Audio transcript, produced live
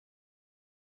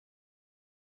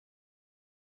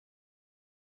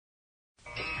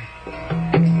Vandeham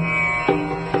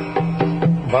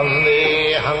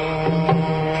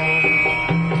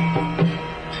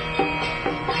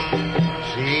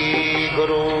Sri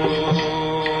Guru.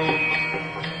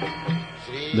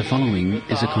 The following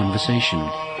is a conversation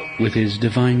with His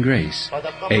Divine Grace,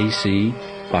 A.C.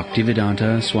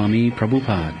 Bhaktivedanta Swami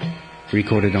Prabhupada,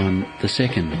 recorded on the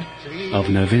 2nd of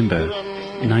November,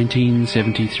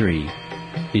 1973,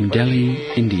 in Delhi,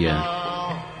 India.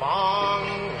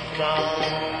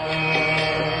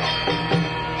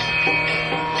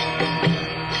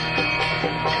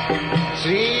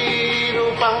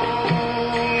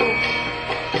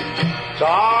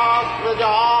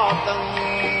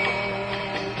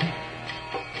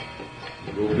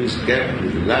 Gopis kept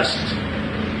with lust,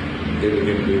 they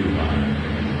became very bad.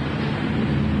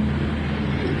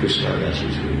 With Krishna's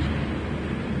association.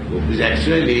 Gopis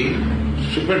actually,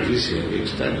 superficially,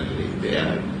 externally, they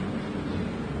are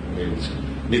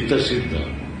Nitya Siddha,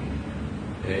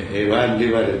 a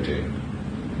well-liberated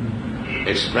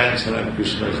expansion of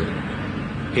Krishna's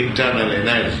internal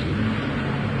energy.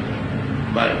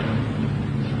 But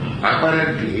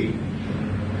apparently,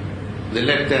 they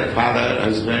let their father,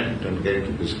 husband, and get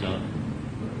to Krishna.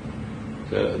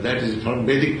 So that is from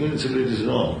Vedic principle, it is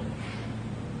known.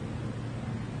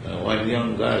 One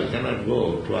young girl cannot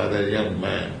go to other young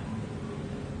man,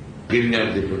 giving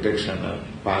up the protection of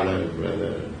father,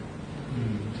 brother.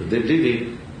 So they did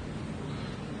it.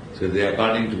 So they,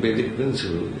 according to Vedic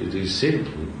principle, it is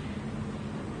sinful.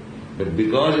 But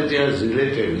because it is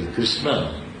related with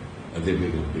Krishna, they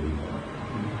become purified.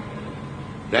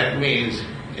 That means,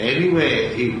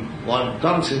 anyway, if one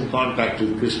comes in contact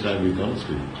with Krishna, becomes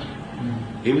purified.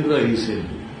 Even though he is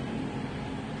sinful.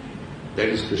 That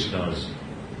is Krishna's,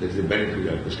 that is the benefit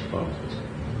of Krishna consciousness.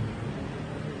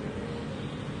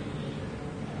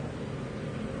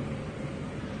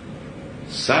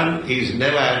 Sun is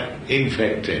never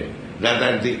infected.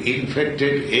 Rather, the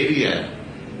infected area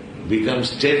becomes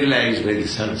sterilized by the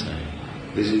sunshine.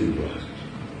 This is the process.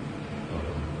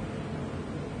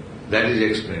 That is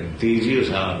explained.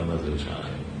 Tejiyasana Madhusana.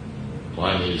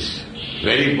 One is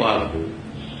very powerful.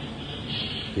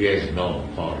 He has no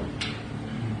fault.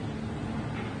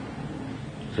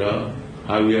 So,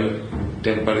 how your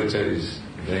temperature is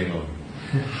going on?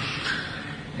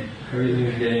 Everything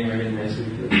is getting very nice.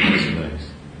 That's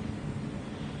nice.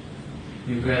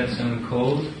 You've got some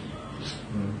cold?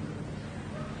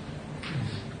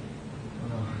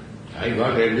 I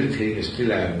got everything,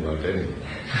 still I haven't got anything.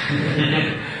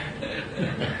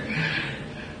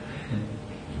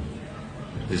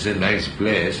 This is a nice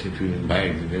place. If you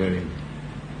invite them,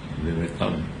 they may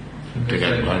come. Take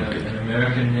advantage. An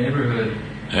American neighborhood.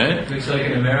 Eh? Looks like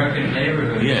an American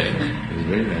neighborhood. Yeah, it's a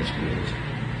very nice place.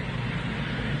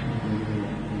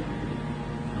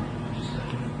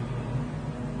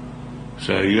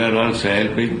 So you are also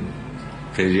helping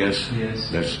Tejas? Yes.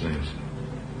 That's nice.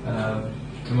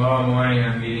 Tomorrow morning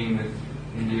I'm meeting with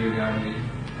Indira Gandhi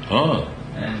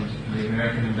and the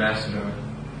American ambassador.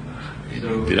 So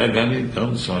Indira Gandhi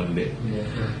comes one day. Yeah.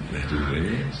 That is very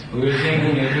nice. We were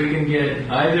thinking if we can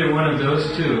get either one of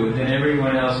those two, then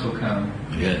everyone else will come.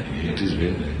 Yeah, it is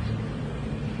very nice.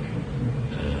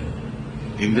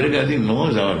 Indira Gandhi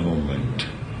knows our movement.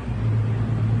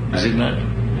 Is it not?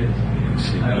 Yes.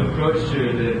 I've approached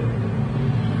her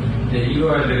that you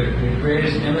are the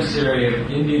greatest emissary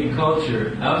of Indian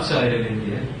culture outside of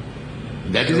India.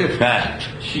 That is a fact.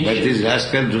 But these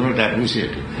rascals do not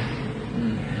appreciate it.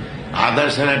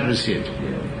 Others are appreciated.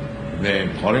 The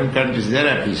foreign countries, they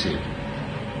are appreciated.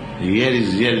 Here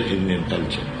is real Indian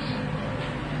culture.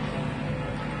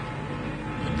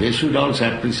 They should also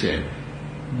appreciate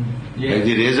by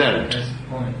the result. That's the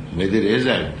point. By the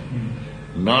result,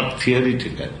 not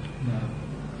theoretical. No.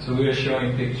 So we are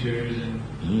showing pictures and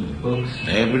books.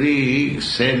 Every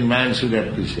sane man should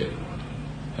appreciate.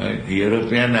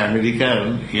 European,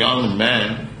 American, young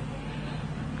men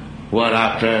who are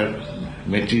after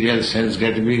material sense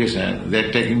gratification, they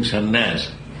are taking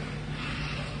sannyas.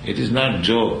 It is not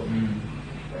joke.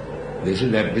 They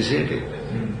should appreciate it.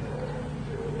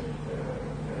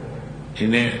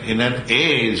 In an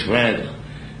age where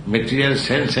material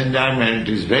sense enjoyment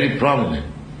is very prominent,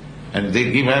 and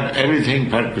they give up everything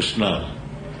for Krishna,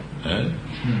 and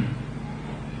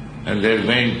they are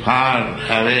going far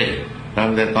away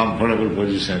from their comfortable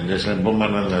position, just like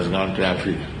Brahmananda has gone to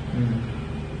Africa.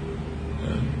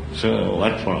 So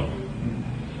what for?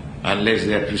 Unless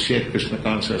they appreciate Krishna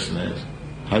consciousness,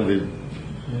 how they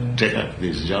take up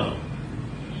this job?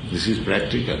 This is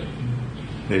practical.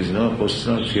 There is no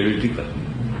question of theoretical.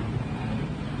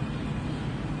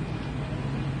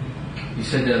 You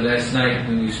said that last night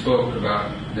when you spoke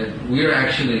about that we're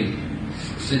actually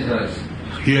siddhas.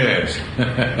 Yes.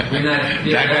 We're not.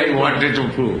 That I wanted to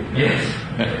prove. Yes.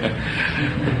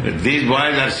 These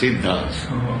boys are siddhas.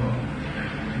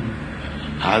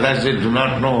 Others they do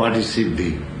not know what is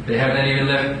siddhi. They haven't even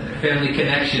left family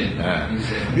connection. You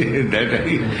said.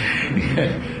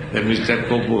 That Mr.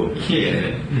 Kapoor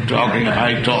talking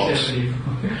high talks.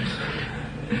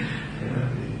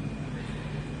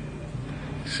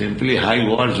 Simply high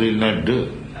words will not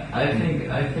do. I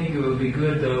think it would be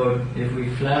good though if we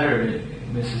flatter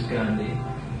Mrs. Gandhi.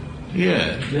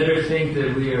 Yeah. Let her think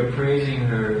that we are praising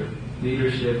her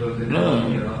leadership of the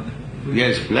country. No.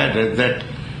 Yes, flatter that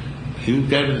you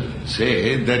can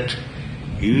say that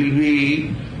you will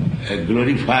be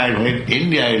glorified when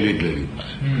India will be glorified.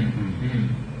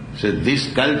 So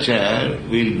this culture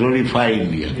will glorify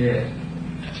India. Yeah.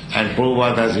 And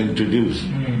Prabhupada has introduced.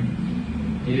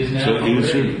 It is now So you already.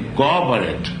 should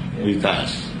cooperate with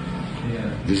us.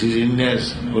 Yeah. This is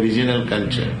India's original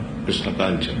culture, Krishna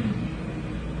culture.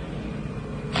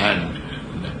 And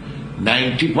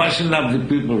 90% of the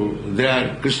people, they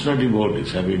are Krishna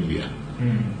devotees of India.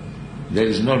 There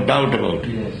is no doubt about it.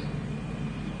 Yes.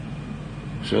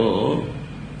 So,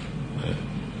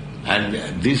 and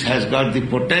this has got the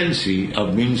potency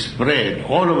of being spread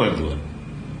all over the world.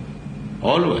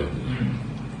 All over.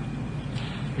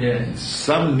 Yes.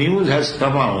 Some news has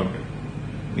come out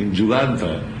in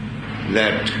Juganta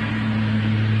that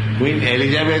Queen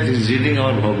Elizabeth is reading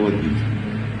our Bhagavad Gita.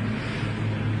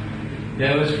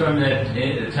 That was from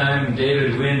that time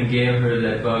David Wynne gave her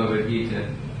that Bhagavad Gita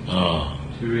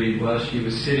to read while she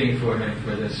was sitting for him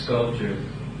for the sculpture.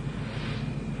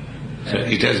 So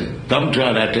it has come to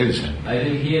our attention. I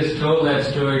think he has told that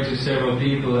story to several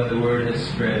people and the word has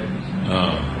spread.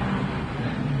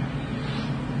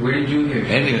 Where did you hear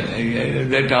it? Anyway,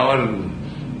 that our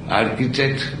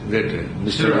architect, that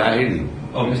Mr. Lahiri,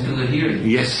 Oh, Mr. Lahiri.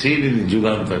 he has seen in the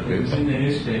Juganta It was paper. in the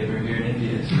newspaper here in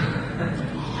India.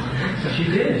 She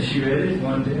did. She read it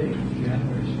one day.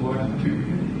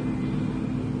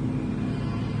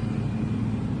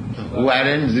 Who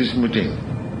arranged this meeting?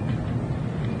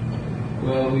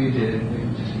 Well, we did.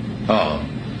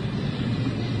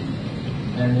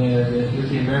 And with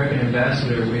the American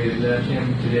ambassador, we left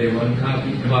him today one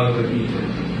copy of Bhagavad Gita.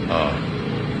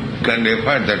 Can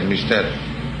refer that Mr.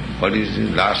 What is his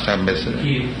last ambassador?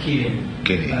 Keating.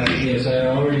 Yes, I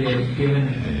already have given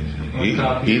one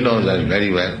copy. He knows us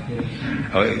very well.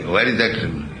 Yes. Where is that?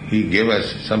 He gave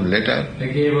us some letter. I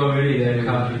gave already that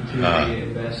copy to the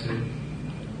ambassador.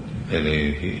 And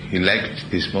he liked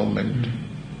this movement.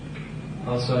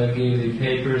 Also, I gave the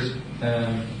papers.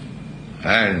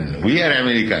 And we are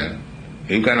American.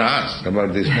 You can ask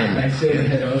about this I movement.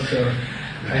 said that also.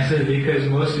 I said because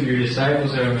most of your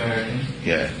disciples are American.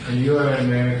 Yeah. And you are an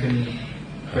American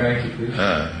practically.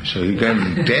 So you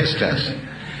can test us.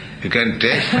 You can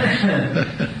test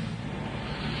us.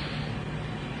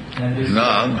 And this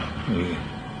Now,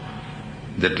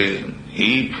 that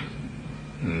if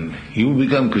you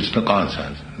become Krishna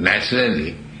conscious,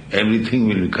 naturally everything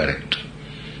will be correct.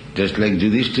 Just like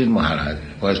Yudhishthira Maharaj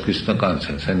was Krishna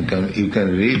conscious, and you can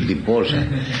read the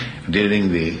portion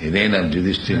during the reign of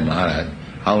Yudhishthira Maharaj,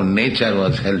 how nature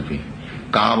was helping.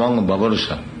 Kamang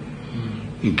Bavarusam.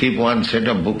 You keep one set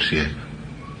of books here.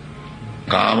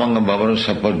 Kamang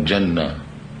Bavarusam Janna.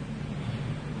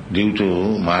 Due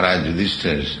to Maharaj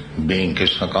Yudhishthira's being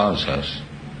Krishna conscious,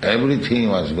 everything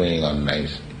was going on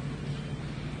nicely.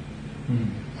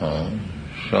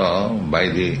 So, by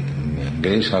the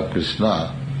grace of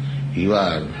Krishna, you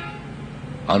are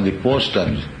on the post of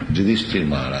Yudhishthira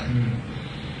Maharaj.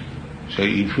 So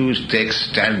if you take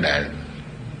standard,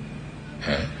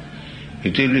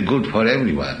 it will be good for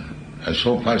everyone. And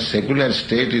so far secular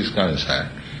state is concerned,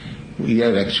 we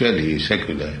are actually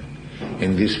secular.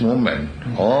 In this movement,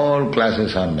 all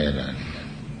classes are men.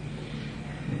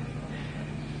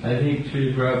 I think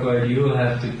Srila Prabhupada, you will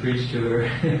have to preach to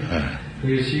her.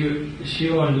 Because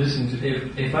she won't listen to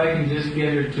if I can just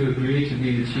get her to agree to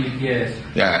be the chief guest.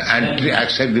 Yeah, and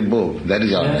accept the book, that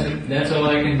is all. That's all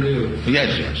I can do.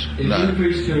 Yes. If you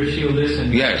preach to her, she'll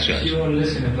listen. Yes. She won't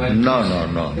listen if I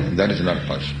No, that is not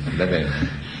possible.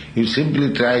 You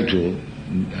simply try to,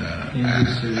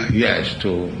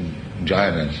 to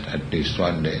join us at least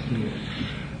one day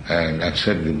and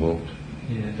accept the book,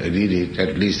 read it,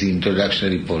 at least the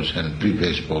introductory portion,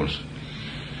 preface portion.